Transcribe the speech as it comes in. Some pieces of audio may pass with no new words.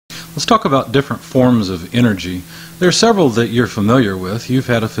Let's talk about different forms of energy. There are several that you're familiar with. You've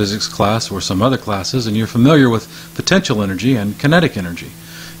had a physics class or some other classes, and you're familiar with potential energy and kinetic energy.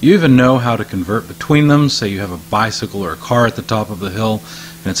 You even know how to convert between them. Say you have a bicycle or a car at the top of the hill,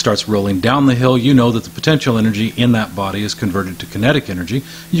 and it starts rolling down the hill. You know that the potential energy in that body is converted to kinetic energy.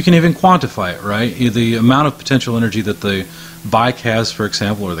 You can even quantify it, right? The amount of potential energy that the bike has, for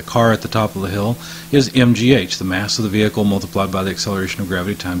example, or the car at the top of the hill, is mgh, the mass of the vehicle multiplied by the acceleration of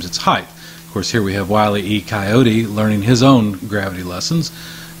gravity times its height. Of course, here we have Wile E. Coyote learning his own gravity lessons,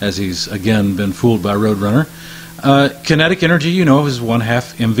 as he's again been fooled by Roadrunner. Kinetic energy, you know, is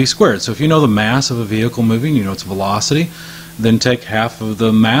 1/2 mv squared. So if you know the mass of a vehicle moving, you know its velocity, then take half of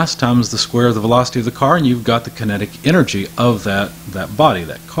the mass times the square of the velocity of the car, and you've got the kinetic energy of that body,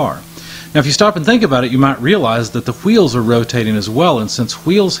 that car. Now, if you stop and think about it, you might realize that the wheels are rotating as well, and since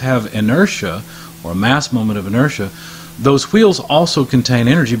wheels have inertia, or a mass moment of inertia, those wheels also contain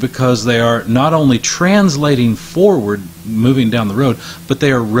energy because they are not only translating forward, moving down the road, but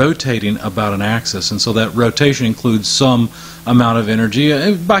they are rotating about an axis, and so that rotation includes some amount of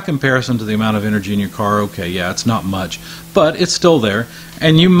energy. By comparison to the amount of energy in your car, okay, yeah, it's not much, but it's still there,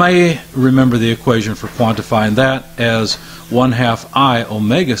 and you may remember the equation for quantifying that as 1/2 I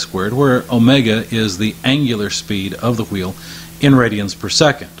omega squared, where omega is the angular speed of the wheel in radians per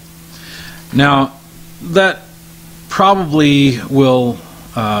second. Now, that probably will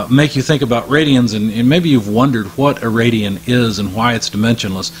make you think about radians, and maybe you've wondered what a radian is and why it's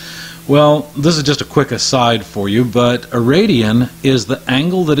dimensionless. Well, this is just a quick aside for you, but a radian is the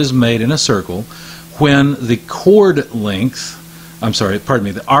angle that is made in a circle when the chord length,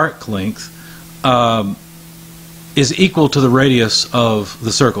 the arc length, is equal to the radius of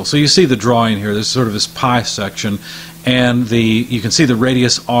the circle. So you see the drawing here, there's sort of this pi section, and you can see the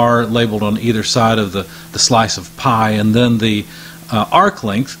radius r labeled on either side of the slice of pi, and then the arc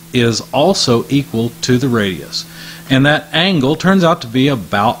length is also equal to the radius. And that angle turns out to be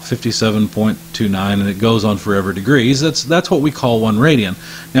about 57.29, and it goes on forever degrees. That's what we call 1 radian.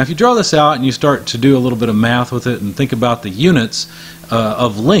 Now, if you draw this out and you start to do a little bit of math with it and think about the units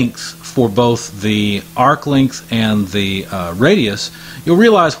of length for both the arc length and the radius, you'll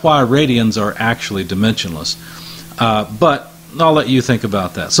realize why radians are actually dimensionless. But I'll let you think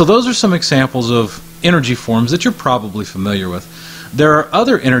about that. So those are some examples of energy forms that you're probably familiar with. There are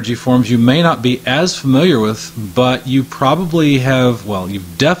other energy forms you may not be as familiar with, but you probably have, well,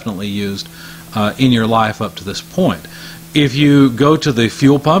 you've definitely used in your life up to this point. If you go to the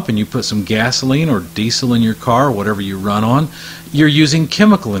fuel pump and you put some gasoline or diesel in your car, or whatever you run on, you're using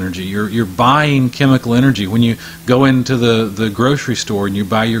chemical energy. You're buying chemical energy. When you go into the grocery store and you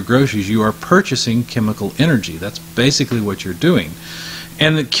buy your groceries, you are purchasing chemical energy. That's basically what you're doing.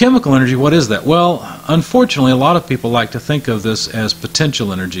 And the chemical energy, what is that? Well, unfortunately, a lot of people like to think of this as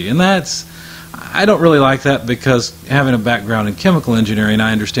potential energy, and I don't really like that, because having a background in chemical engineering,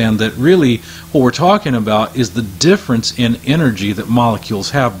 I understand that really what we're talking about is the difference in energy that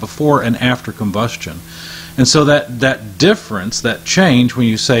molecules have before and after combustion. And so that difference, that change, when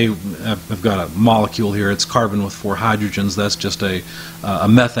you say, I've got a molecule here, it's carbon with 4 hydrogens, that's just a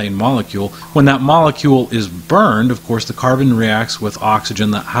methane molecule. When that molecule is burned, of course, the carbon reacts with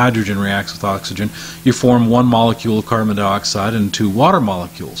oxygen, that hydrogen reacts with oxygen. You form 1 molecule of carbon dioxide and 2 water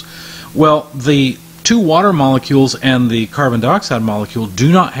molecules. Well, the 2 water molecules and the carbon dioxide molecule do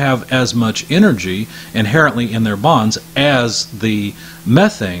not have as much energy inherently in their bonds as the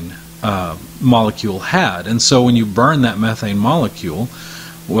methane molecule had. And so when you burn that methane molecule,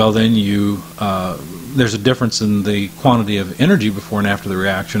 well, then there's a difference in the quantity of energy before and after the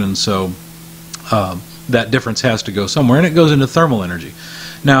reaction, and so that difference has to go somewhere, and it goes into thermal energy.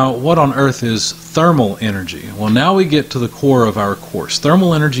 Now, what on earth is thermal energy? Well, now we get to the core of our course.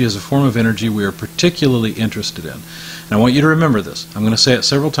 Thermal energy is a form of energy we are particularly interested in. And I want you to remember this. I'm going to say it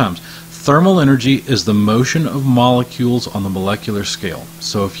several times. Thermal energy is the motion of molecules on the molecular scale.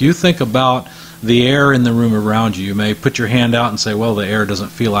 So if you think about the air in the room around you, you may put your hand out and say, well, the air doesn't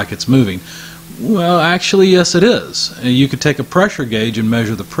feel like it's moving. Well, actually, yes, it is. You could take a pressure gauge and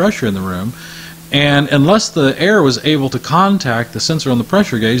measure the pressure in the room, and unless the air was able to contact the sensor on the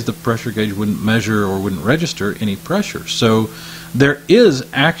pressure gauge wouldn't measure or wouldn't register any pressure. So there is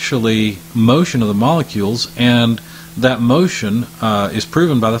actually motion of the molecules, and that motion is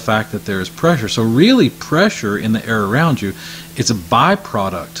proven by the fact that there is pressure. So really, pressure in the air around you, it's a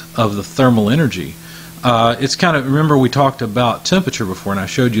byproduct of the thermal energy. It's kind of, remember we talked about temperature before, and I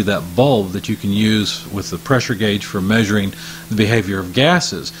showed you that bulb that you can use with the pressure gauge for measuring the behavior of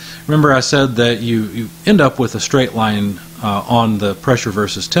gases. Remember I said that you end up with a straight line on the pressure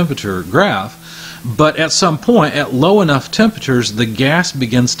versus temperature graph, But at some point, at low enough temperatures, the gas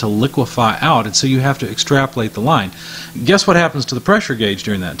begins to liquefy out, and so you have to extrapolate the line. Guess what happens to the pressure gauge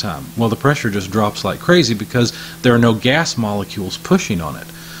during that time? Well, the pressure just drops like crazy because there are no gas molecules pushing on it.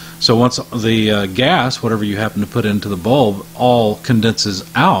 So once the gas, whatever you happen to put into the bulb, all condenses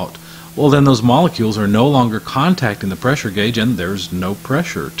out, well, then those molecules are no longer contacting the pressure gauge, and there's no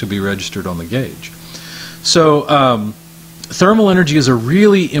pressure to be registered on the gauge. So thermal energy is a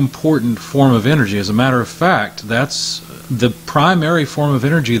really important form of energy. As a matter of fact, that's the primary form of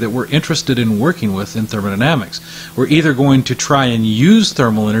energy that we're interested in working with in thermodynamics. We're either going to try and use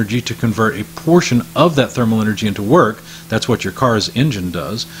thermal energy to convert a portion of that thermal energy into work, that's what your car's engine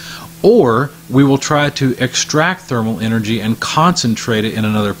does, or we will try to extract thermal energy and concentrate it in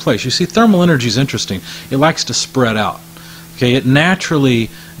another place. You see, thermal energy is interesting. It likes to spread out. Okay, it naturally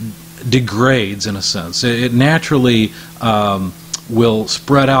degrades in a sense. It naturally will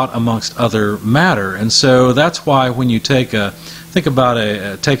spread out amongst other matter, and so that's why when you think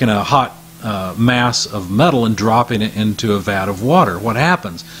about taking a hot mass of metal and dropping it into a vat of water, what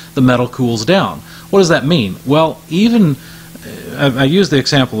happens? The metal cools down. What does that mean? Well, even I used the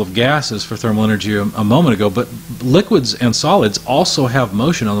example of gases for thermal energy a moment ago, but liquids and solids also have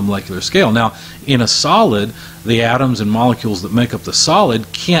motion on the molecular scale. Now, in a solid, the atoms and molecules that make up the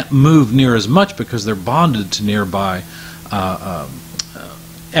solid can't move near as much because they're bonded to nearby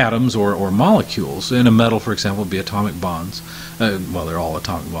atoms or molecules. In a metal, for example, would be atomic bonds. Well, they're all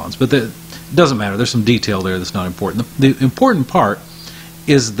atomic bonds, but it doesn't matter. There's some detail there that's not important. The important part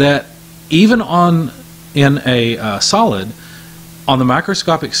is that even in a solid, on the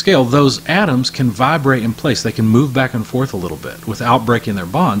microscopic scale, those atoms can vibrate in place. They can move back and forth a little bit without breaking their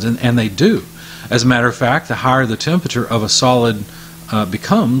bonds, and they do. As a matter of fact, the higher the temperature of a solid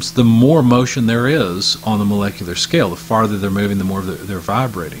becomes, the more motion there is on the molecular scale. The farther they're moving, the more they're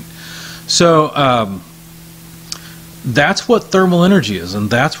vibrating. So that's what thermal energy is, and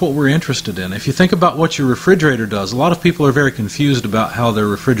that's what we're interested in. If you think about what your refrigerator does, a lot of people are very confused about how their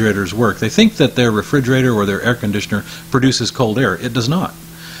refrigerators work. They think that their refrigerator or their air conditioner produces cold air. It does not.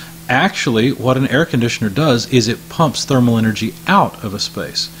 Actually, what an air conditioner does is it pumps thermal energy out of a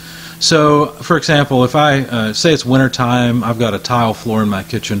space. So, for example, if I say it's wintertime, I've got a tile floor in my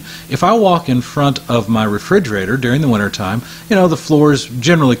kitchen. If I walk in front of my refrigerator during the wintertime, you know, the floor is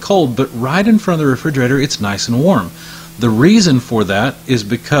generally cold, but right in front of the refrigerator, it's nice and warm. The reason for that is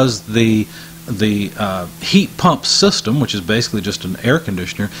because the heat pump system, which is basically just an air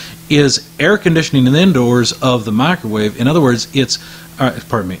conditioner, is air conditioning the indoors of the microwave. In other words, it's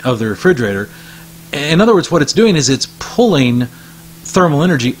of the refrigerator. In other words, what it's doing is it's pulling thermal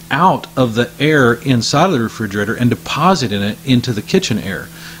energy out of the air inside of the refrigerator and depositing it into the kitchen air.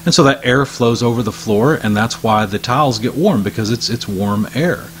 And so that air flows over the floor, and that's why the tiles get warm, because it's warm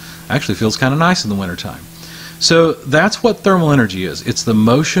air. Actually feels kind of nice in the wintertime. So that's what thermal energy is. It's the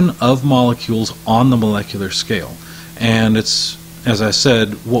motion of molecules on the molecular scale. And it's, as I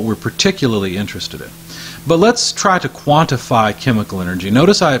said, what we're particularly interested in. But let's try to quantify chemical energy.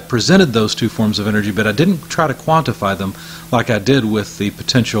 Notice I presented those two forms of energy, but I didn't try to quantify them like I did with the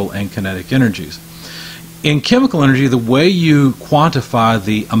potential and kinetic energies. In chemical energy, the way you quantify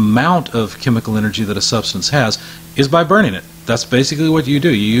the amount of chemical energy that a substance has is by burning it. That's basically what you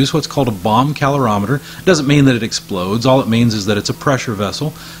do. You use what's called a bomb calorimeter. It doesn't mean that it explodes. All it means is that it's a pressure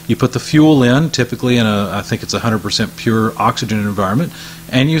vessel. You put the fuel in, typically in I think it's 100% pure oxygen environment,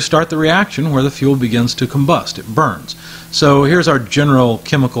 and you start the reaction where the fuel begins to combust. It burns. So here's our general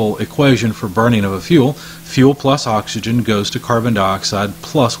chemical equation for burning of a fuel. Fuel plus oxygen goes to carbon dioxide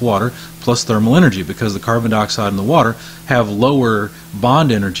plus water plus thermal energy, because the carbon dioxide and the water have lower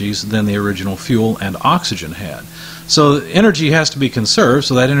bond energies than the original fuel and oxygen had. So energy has to be conserved,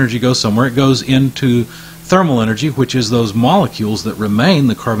 so that energy goes somewhere. It goes into thermal energy, which is those molecules that remain,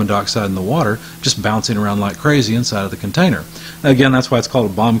 the carbon dioxide and the water, just bouncing around like crazy inside of the container. Again, that's why it's called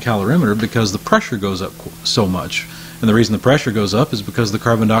a bomb calorimeter, because the pressure goes up so much. And the reason the pressure goes up is because the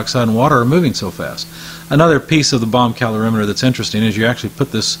carbon dioxide and water are moving so fast. Another piece of the bomb calorimeter that's interesting is you actually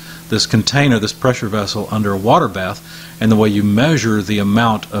put this container, this pressure vessel, under a water bath, and the way you measure the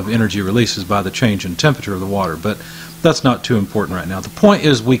amount of energy released is by the change in temperature of the water. But that's not too important right now. The point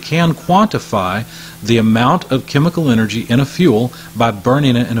is we can quantify the amount of chemical energy in a fuel by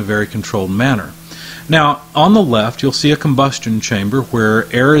burning it in a very controlled manner. Now, on the left, you'll see a combustion chamber where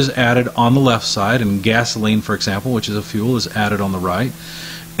air is added on the left side, and gasoline, for example, which is a fuel, is added on the right.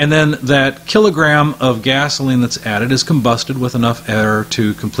 And then that kilogram of gasoline that's added is combusted with enough air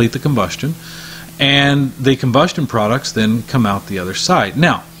to complete the combustion, and the combustion products then come out the other side.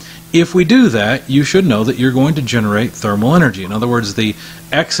 Now, If we do that, you should know that you're going to generate thermal energy. In other words, the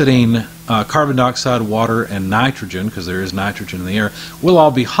exiting carbon dioxide, water, and nitrogen, because there is nitrogen in the air, will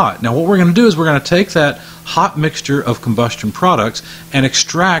all be hot. Now what we're going to do is we're going to take that hot mixture of combustion products and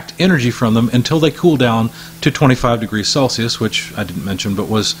extract energy from them until they cool down to 25 degrees Celsius, which I didn't mention, but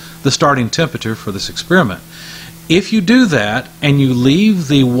was the starting temperature for this experiment. If you do that and you leave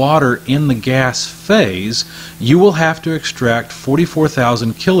the water in the gas phase, you will have to extract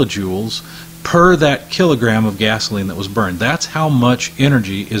 44,000 kilojoules per that kilogram of gasoline that was burned. That's how much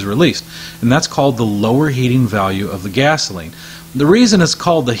energy is released, and that's called the lower heating value of the gasoline. The reason it's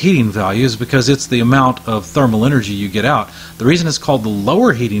called the heating value is because it's the amount of thermal energy you get out. The reason it's called the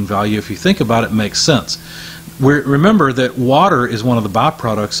lower heating value, if you think about it, makes sense. Remember that water is one of the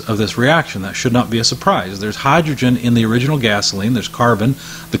byproducts of this reaction. That should not be a surprise. There's hydrogen in the original gasoline. There's carbon.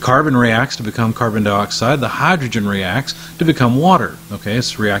 The carbon reacts to become carbon dioxide. The hydrogen reacts to become water. Okay,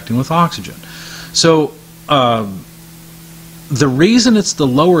 it's reacting with oxygen. So the reason it's the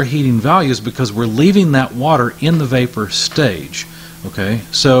lower heating value is because we're leaving that water in the vapor stage. Okay,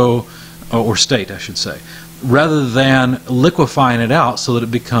 so or state, I should say, rather than liquefying it out so that it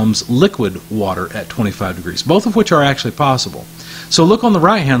becomes liquid water at 25 degrees, both of which are actually possible. So look on the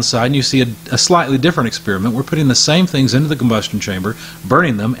right hand side and you see a slightly different experiment. We're putting the same things into the combustion chamber,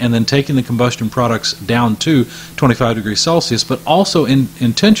 burning them, and then taking the combustion products down to 25 degrees Celsius, but also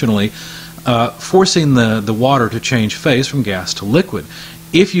intentionally forcing the water to change phase from gas to liquid.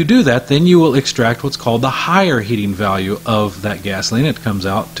 If you do that, then you will extract what's called the higher heating value of that gasoline. It comes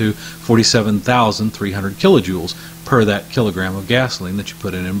out to 47,300 kilojoules per that kilogram of gasoline that you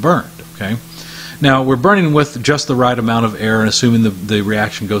put in and burned. Okay. Now we're burning with just the right amount of air and assuming the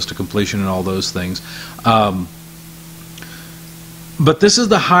reaction goes to completion and all those things. But this is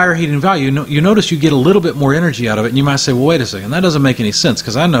the higher heating value. You notice you get a little bit more energy out of it, and you might say, well, wait a second, that doesn't make any sense,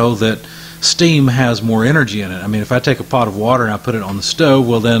 because I know that steam has more energy in it. I mean, if I take a pot of water and I put it on the stove,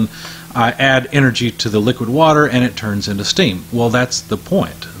 well, then I add energy to the liquid water and it turns into steam. Well, that's the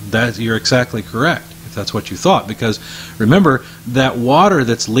point. You're exactly correct, if that's what you thought, because remember, that water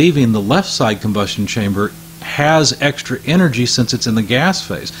that's leaving the left side combustion chamber has extra energy since it's in the gas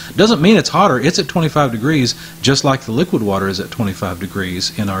phase. Doesn't mean it's hotter. It's at 25 degrees, just like the liquid water is at 25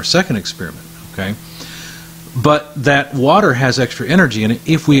 degrees in our second experiment. Okay, but that water has extra energy in it.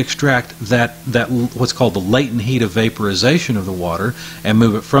 If we extract that what's called the latent heat of vaporization of the water and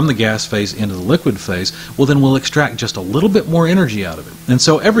move it from the gas phase into the liquid phase, well, then we'll extract just a little bit more energy out of it. And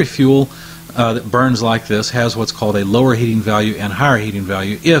so every fuel that burns like this has what's called a lower heating value and higher heating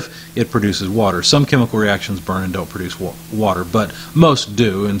value if it produces water. Some chemical reactions burn and don't produce water, but most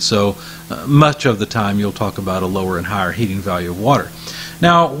do, and so much of the time you'll talk about a lower and higher heating value of water.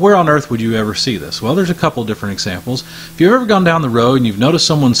 Now, where on earth would you ever see this? Well, there's a couple different examples. If you've ever gone down the road and you've noticed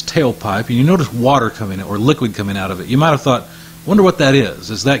someone's tailpipe and you notice water coming out or liquid coming out of it, you might have thought, wonder what that is.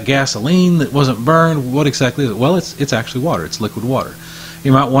 Is that gasoline that wasn't burned? What exactly is it? Well, it's actually water. It's liquid water.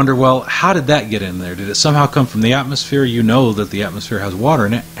 You might wonder, well, how did that get in there? Did it somehow come from the atmosphere? You know that the atmosphere has water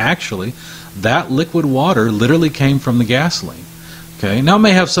in it. Actually, that liquid water literally came from the gasoline. Okay, now it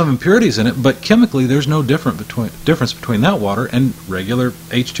may have some impurities in it, but chemically there's no difference between that water and regular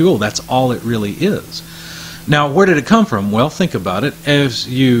H2O. That's all it really is. Now, where did it come from? Well, think about it. As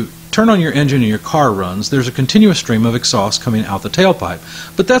you turn on your engine and your car runs, there's a continuous stream of exhaust coming out the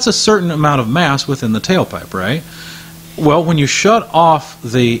tailpipe. But that's a certain amount of mass within the tailpipe, right? Well, when you shut off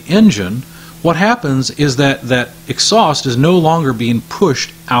the engine, what happens is that exhaust is no longer being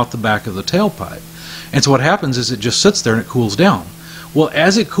pushed out the back of the tailpipe. And so what happens is it just sits there and it cools down. Well,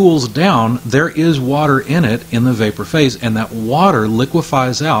 as it cools down, there is water in it in the vapor phase, and that water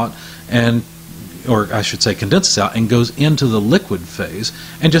liquefies out or I should say condenses out and goes into the liquid phase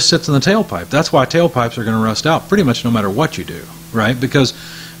and just sits in the tailpipe. That's why tailpipes are going to rust out pretty much no matter what you do, right? Because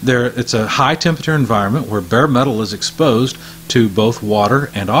it's a high temperature environment where bare metal is exposed to both water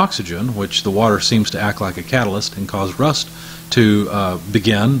and oxygen, which the water seems to act like a catalyst and cause rust to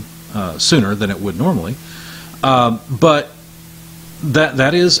begin sooner than it would normally. But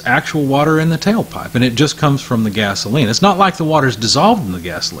that is actual water in the tailpipe, and it just comes from the gasoline. It's not like the water is dissolved in the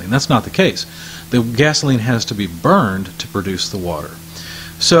gasoline. That's not the case. The gasoline has to be burned to produce the water.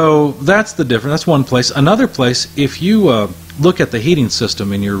 So that's the difference. That's one place. Another place, if you look at the heating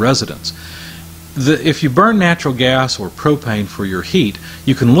system in your residence, if you burn natural gas or propane for your heat,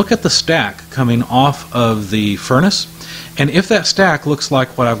 you can look at the stack coming off of the furnace, and if that stack looks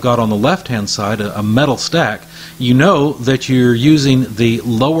like what I've got on the left-hand side, a metal stack, you know that you're using the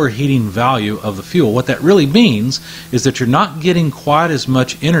lower heating value of the fuel. What that really means is that you're not getting quite as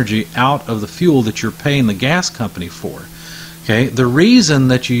much energy out of the fuel that you're paying the gas company for. Okay, the reason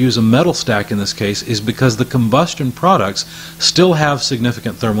that you use a metal stack in this case is because the combustion products still have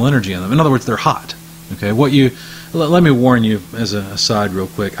significant thermal energy in them. In other words, they're hot. Okay, let me warn you as an aside real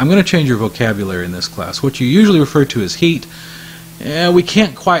quick. I'm going to change your vocabulary in this class. What you usually refer to as heat, we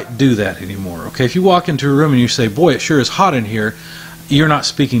can't quite do that anymore. Okay, if you walk into a room and you say, "Boy, it sure is hot in here," you're not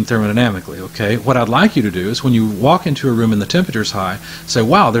speaking thermodynamically. Okay, what I'd like you to do is when you walk into a room and the temperature's high, say,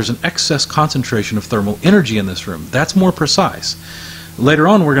 "Wow, there's an excess concentration of thermal energy in this room." That's more precise. Later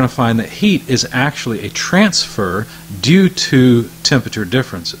on, we're going to find that heat is actually a transfer due to temperature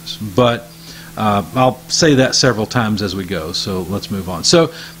differences. But I'll say that several times as we go, so let's move on.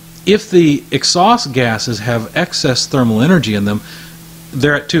 So if the exhaust gases have excess thermal energy in them,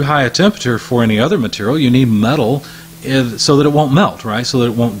 they're at too high a temperature for any other material. You need metal so that it won't melt, right? So that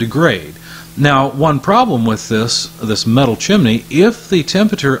it won't degrade. Now, one problem with this metal chimney, if the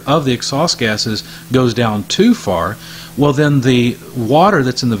temperature of the exhaust gases goes down too far, well, then the water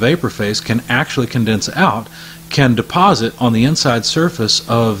that's in the vapor phase can actually condense out, can deposit on the inside surface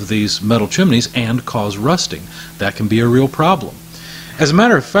of these metal chimneys and cause rusting. That can be a real problem. As a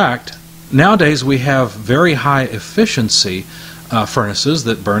matter of fact, nowadays we have very high efficiency furnaces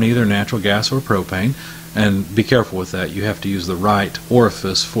that burn either natural gas or propane. And be careful with that. You have to use the right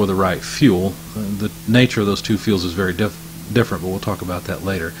orifice for the right fuel. The nature of those two fuels is very different, but we'll talk about that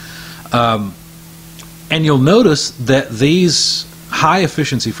later. And you'll notice that these high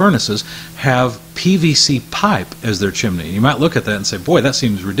efficiency furnaces have PVC pipe as their chimney. You might look at that and say, "Boy, that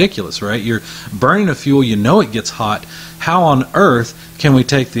seems ridiculous," right? You're burning a fuel, you know it gets hot. How on earth can we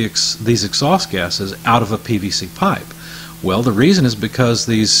take these exhaust gases out of a PVC pipe? Well, the reason is because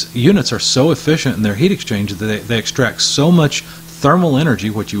these units are so efficient in their heat exchange that they extract so much thermal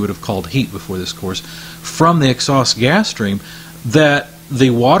energy, what you would have called heat before this course, from the exhaust gas stream that the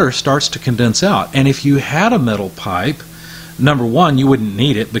water starts to condense out. And if you had a metal pipe, number one, you wouldn't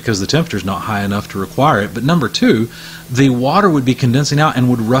need it because the temperature is not high enough to require it. But number two, the water would be condensing out and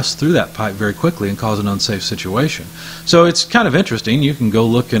would rust through that pipe very quickly and cause an unsafe situation. So it's kind of interesting. You can go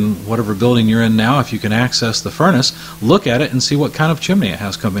look in whatever building you're in now. If you can access the furnace, look at it and see what kind of chimney it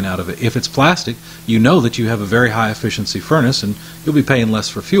has coming out of it. If it's plastic, you know that you have a very high efficiency furnace and you'll be paying less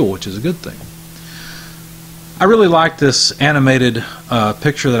for fuel, which is a good thing. I really like this animated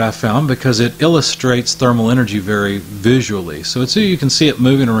picture that I found because it illustrates thermal energy very visually. So you can see it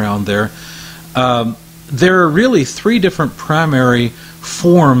moving around there. There are really three different primary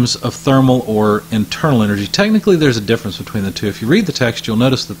forms of thermal or internal energy. Technically, there's a difference between the two. If you read the text, you'll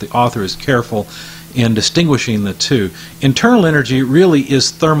notice that the author is careful in distinguishing the two. Internal energy really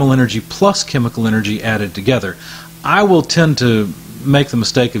is thermal energy plus chemical energy added together. I will tend to make the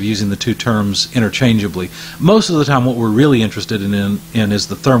mistake of using the two terms interchangeably. Most of the time what we're really interested in is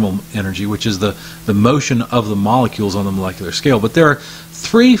the thermal energy, which is the motion of the molecules on the molecular scale. But there are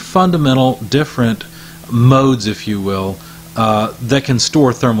three fundamental different modes, if you will, that can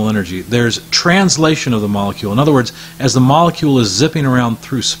store thermal energy. There's translation of the molecule. In other words, as the molecule is zipping around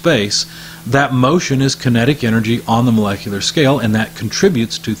through space, that motion is kinetic energy on the molecular scale, and that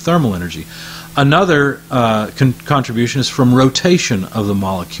contributes to thermal energy. Another contribution is from rotation of the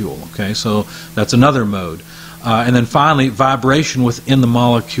molecule. Okay, so that's another mode. And then finally, vibration within the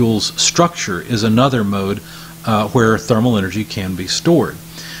molecule's structure is another mode where thermal energy can be stored.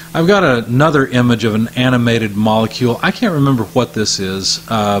 I've got another image of an animated molecule. I can't remember what this is.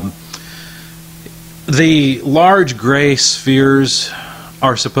 The large gray spheres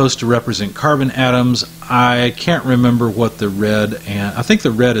are supposed to represent carbon atoms. I can't remember what the red, and I think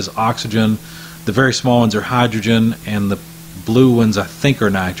the red is oxygen. The very small ones are hydrogen, and the blue ones I think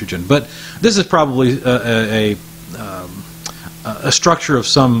are nitrogen. But this is probably a structure of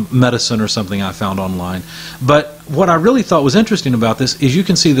some medicine or something I found online. But what I really thought was interesting about this is you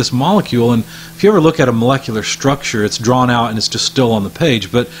can see this molecule, and if you ever look at a molecular structure, it's drawn out and it's just still on the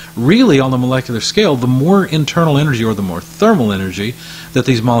page. But really, on the molecular scale, the more internal energy or the more thermal energy that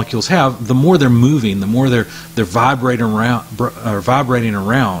these molecules have, the more they're moving, the more they're vibrating around,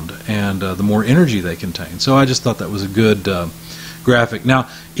 and the more energy they contain. So I just thought that was a good graphic. Now,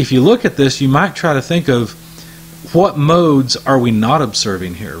 if you look at this, you might try to think of what modes are we not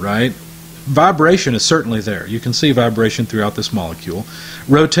observing here, right? Vibration is certainly there. You can see vibration throughout this molecule.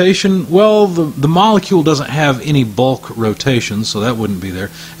 Rotation, well, the molecule doesn't have any bulk rotation, so that wouldn't be there.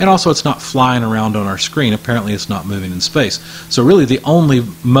 And also it's not flying around on our screen. Apparently it's not moving in space. So really the only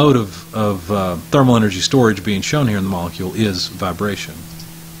mode of thermal energy storage being shown here in the molecule is vibration.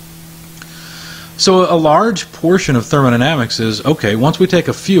 So a large portion of thermodynamics is, okay, once we take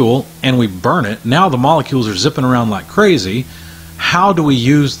a fuel and we burn it, now the molecules are zipping around like crazy. How do we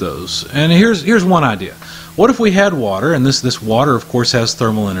use those? And here's one idea. What if we had water, and this water, of course, has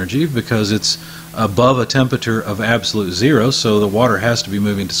thermal energy because it's above a temperature of absolute zero, so the water has to be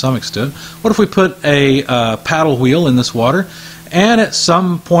moving to some extent. What if we put a paddle wheel in this water, and at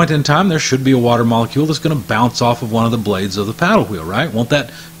some point in time there should be a water molecule that's going to bounce off of one of the blades of the paddle wheel, right? Won't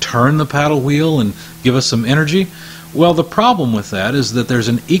that turn the paddle wheel and give us some energy? Well, the problem with that is that there's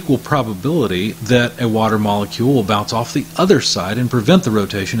an equal probability that a water molecule will bounce off the other side and prevent the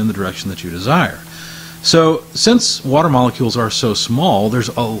rotation in the direction that you desire. So since water molecules are so small, there's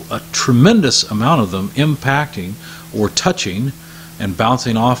a tremendous amount of them impacting or touching and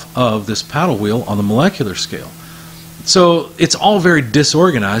bouncing off of this paddle wheel on the molecular scale. So it's all very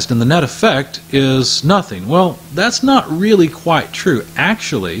disorganized, and the net effect is nothing. Well, that's not really quite true.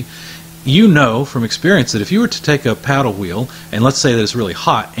 Actually, you know from experience that if you were to take a paddle wheel, and let's say that it's really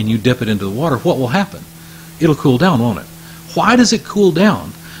hot, and you dip it into the water, what will happen? It'll cool down, won't it? Why does it cool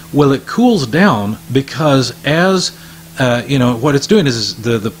down? Well, it cools down because as what it's doing is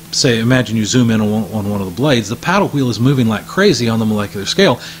say, imagine you zoom in on one of the blades, the paddle wheel is moving like crazy on the molecular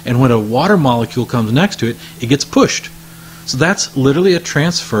scale, and when a water molecule comes next to it, it gets pushed. So that's literally a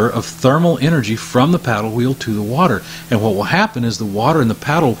transfer of thermal energy from the paddle wheel to the water. And what will happen is the water and the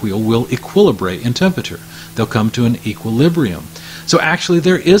paddle wheel will equilibrate in temperature. They'll come to an equilibrium. So actually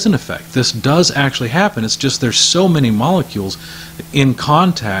there is an effect. This does actually happen. It's just there's so many molecules in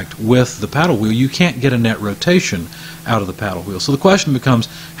contact with the paddle wheel, you can't get a net rotation out of the paddle wheel. So the question becomes,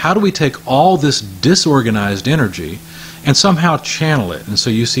 how do we take all this disorganized energy and somehow channel it? And so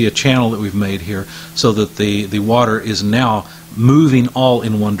you see a channel that we've made here so that the water is now moving all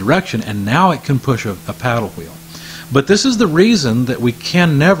in one direction, and now it can push a paddle wheel. But this is the reason that we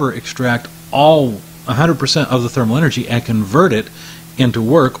can never extract all 100% of the thermal energy and convert it into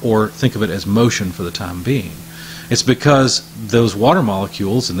work, or think of it as motion for the time being. It's because those water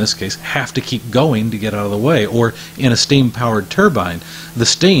molecules, in this case, have to keep going to get out of the way. Or in a steam-powered turbine, the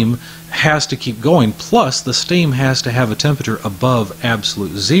steam has to keep going, plus the steam has to have a temperature above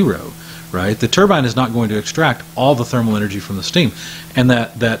absolute zero, right? The turbine is not going to extract all the thermal energy from the steam, and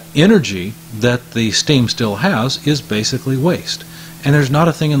that energy that the steam still has is basically waste. And there's not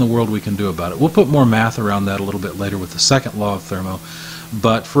a thing in the world we can do about it. We'll put more math around that a little bit later with the second law of thermo,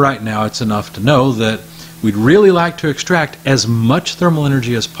 but for right now it's enough to know that we'd really like to extract as much thermal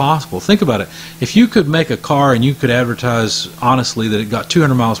energy as possible. Think about it. If you could make a car and you could advertise honestly that it got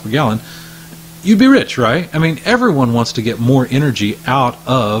 200 miles per gallon, you'd be rich, right? I mean, everyone wants to get more energy out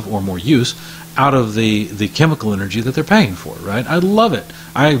of, or more use, out of the chemical energy that they're paying for, right? I love it.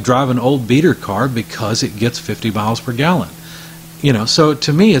 I drive an old beater car because it gets 50 miles per gallon. You know, so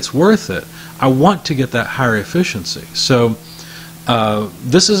to me it's worth it. I want to get that higher efficiency. So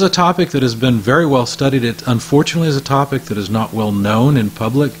this is a topic that has been very well studied. It unfortunately is a topic that is not well known in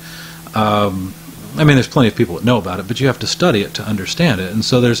public. I mean, there's plenty of people that know about it, but you have to study it to understand it. And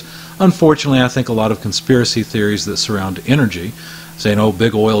so there's, unfortunately, I think, a lot of conspiracy theories that surround energy, saying, oh,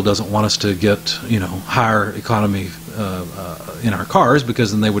 big oil doesn't want us to get, you know, higher economy in our cars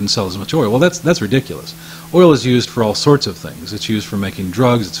because then they wouldn't sell as much oil. Well, that's ridiculous. Oil is used for all sorts of things. It's used for making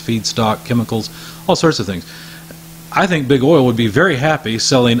drugs, it's feedstock, chemicals, all sorts of things. I think big oil would be very happy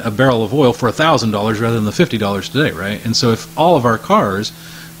selling a barrel of oil for $1,000 rather than the $50 today, right? And so if all of our cars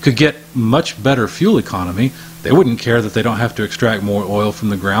could get much better fuel economy, they wouldn't care that they don't have to extract more oil from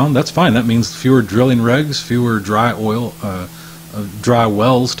the ground. That's fine. That means fewer drilling rigs, fewer dry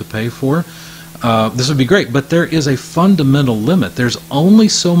wells to pay for. This would be great, but there is a fundamental limit. There's only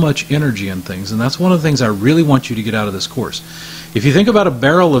so much energy in things, and that's one of the things I really want you to get out of this course. If you think about a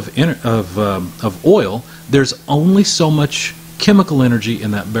barrel of oil, there's only so much chemical energy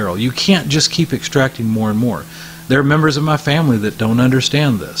in that barrel. You can't just keep extracting more and more. There are members of my family that don't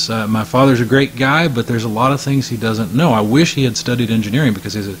understand this. My father's a great guy, but there's a lot of things he doesn't know. I wish he had studied engineering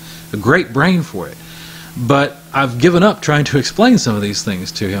because he has a great brain for it. But I've given up trying to explain some of these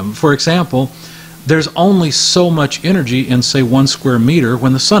things to him. For example, there's only so much energy in, say, 1 square meter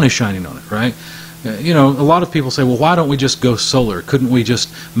when the sun is shining on it, right? You know, a lot of people say, well, why don't we just go solar? Couldn't we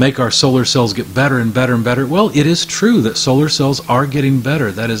just make our solar cells get better and better and better? Well, it is true that solar cells are getting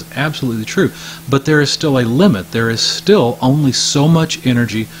better. That is absolutely true. But there is still a limit. There is still only so much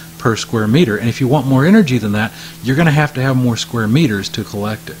energy per square meter. And if you want more energy than that, you're going to have more square meters to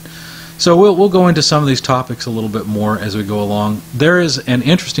collect it. So we'll go into some of these topics a little bit more as we go along. There is an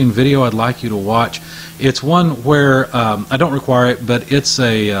interesting video I'd like you to watch. It's one where, I don't require it, but it's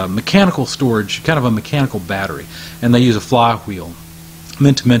a mechanical storage, kind of a mechanical battery, and they use a flywheel.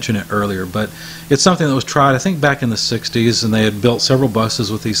 meant to mention it earlier, but it's something that was tried, I think, back in the 60s, and they had built several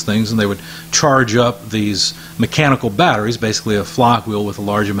buses with these things, and they would charge up these mechanical batteries, basically a flywheel with a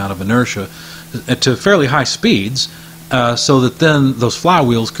large amount of inertia, to fairly high speeds, so that then those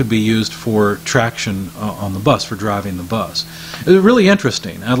flywheels could be used for traction on the bus, for driving the bus. It's really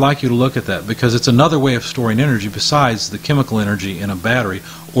interesting. I'd like you to look at that because it's another way of storing energy besides the chemical energy in a battery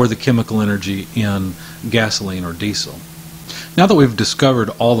or the chemical energy in gasoline or diesel. Now that we've discovered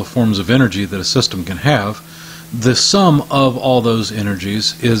all the forms of energy that a system can have, the sum of all those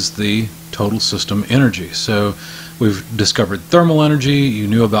energies is the total system energy. So we've discovered thermal energy, you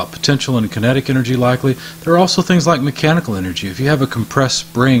knew about potential and kinetic energy likely. There are also things like mechanical energy. If you have a compressed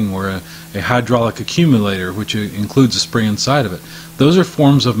spring or a hydraulic accumulator, which includes a spring inside of it, those are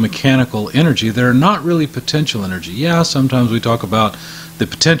forms of mechanical energy that are not really potential energy. Yeah, sometimes we talk about the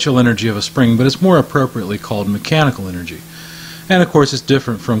potential energy of a spring, but it's more appropriately called mechanical energy. And of course it's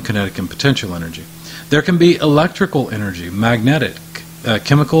different from kinetic and potential energy. There can be electrical energy, magnetic,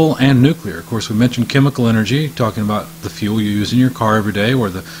 chemical, and nuclear. Of course, we mentioned chemical energy, talking about the fuel you use in your car every day or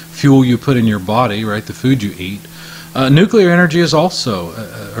the fuel you put in your body, right, the food you eat. Nuclear energy is also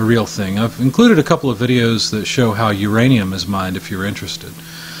a real thing. I've included a couple of videos that show how uranium is mined if you're interested.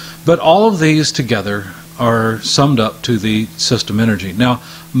 But all of these together are summed up to the system energy. Now,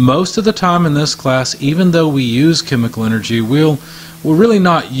 most of the time in this class, even though we use chemical energy, we'll really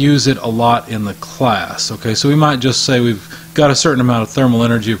not use it a lot in the class. Okay, so we might just say we've got a certain amount of thermal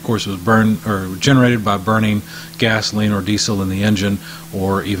energy. Of course, it was burned or generated by burning gasoline or diesel in the engine,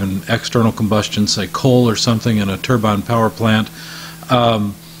 or even external combustion, say coal or something in a turbine power plant.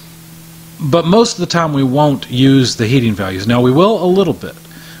 But most of the time we won't use the heating values. Now we will a little bit.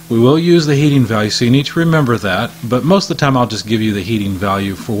 We will use the heating value, so you need to remember that, but most of the time I'll just give you the heating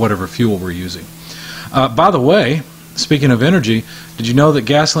value for whatever fuel we're using. By the way, speaking of energy, did you know that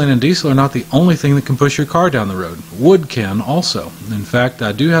gasoline and diesel are not the only thing that can push your car down the road? Wood can also. In fact,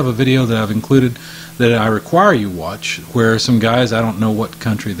 I do have a video that I've included that I require you watch, where some guys, I don't know what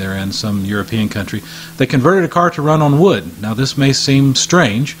country they're in, some European country, they converted a car to run on wood. Now this may seem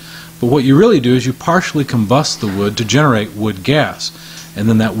strange, but what you really do is you partially combust the wood to generate wood gas, and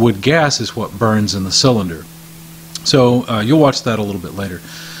then that wood gas is what burns in the cylinder. So you'll watch that a little bit later.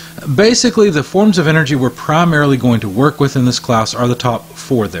 Basically, the forms of energy we're primarily going to work with in this class are the top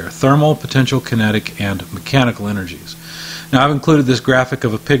four there: thermal, potential, kinetic, and mechanical energies. Now, I've included this graphic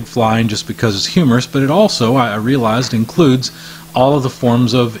of a pig flying just because it's humorous, but it also, I realized, includes all of the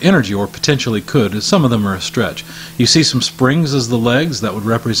forms of energy, or potentially could. Some of them are a stretch. You see some springs as the legs. That would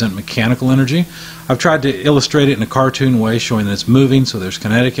represent mechanical energy. I've tried to illustrate it in a cartoon way, showing that it's moving, so there's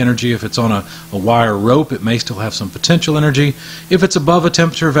kinetic energy. If it's on a wire rope, it may still have some potential energy. If it's above a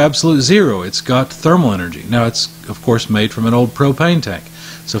temperature of absolute zero, it's got thermal energy. Now, it's, of course, made from an old propane tank.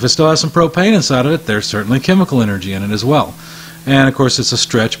 So if it still has some propane inside of it, there's certainly chemical energy in it as well. And of course it's a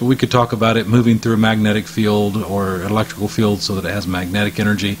stretch, but we could talk about it moving through a magnetic field or an electrical field so that it has magnetic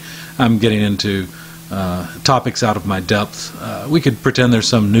energy. I'm getting into topics out of my depth. We could pretend there's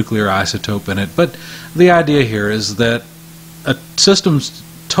some nuclear isotope in it, but the idea here is that a system's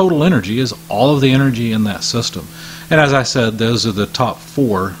total energy is all of the energy in that system. And as I said, those are the top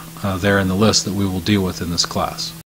four there in the list that we will deal with in this class.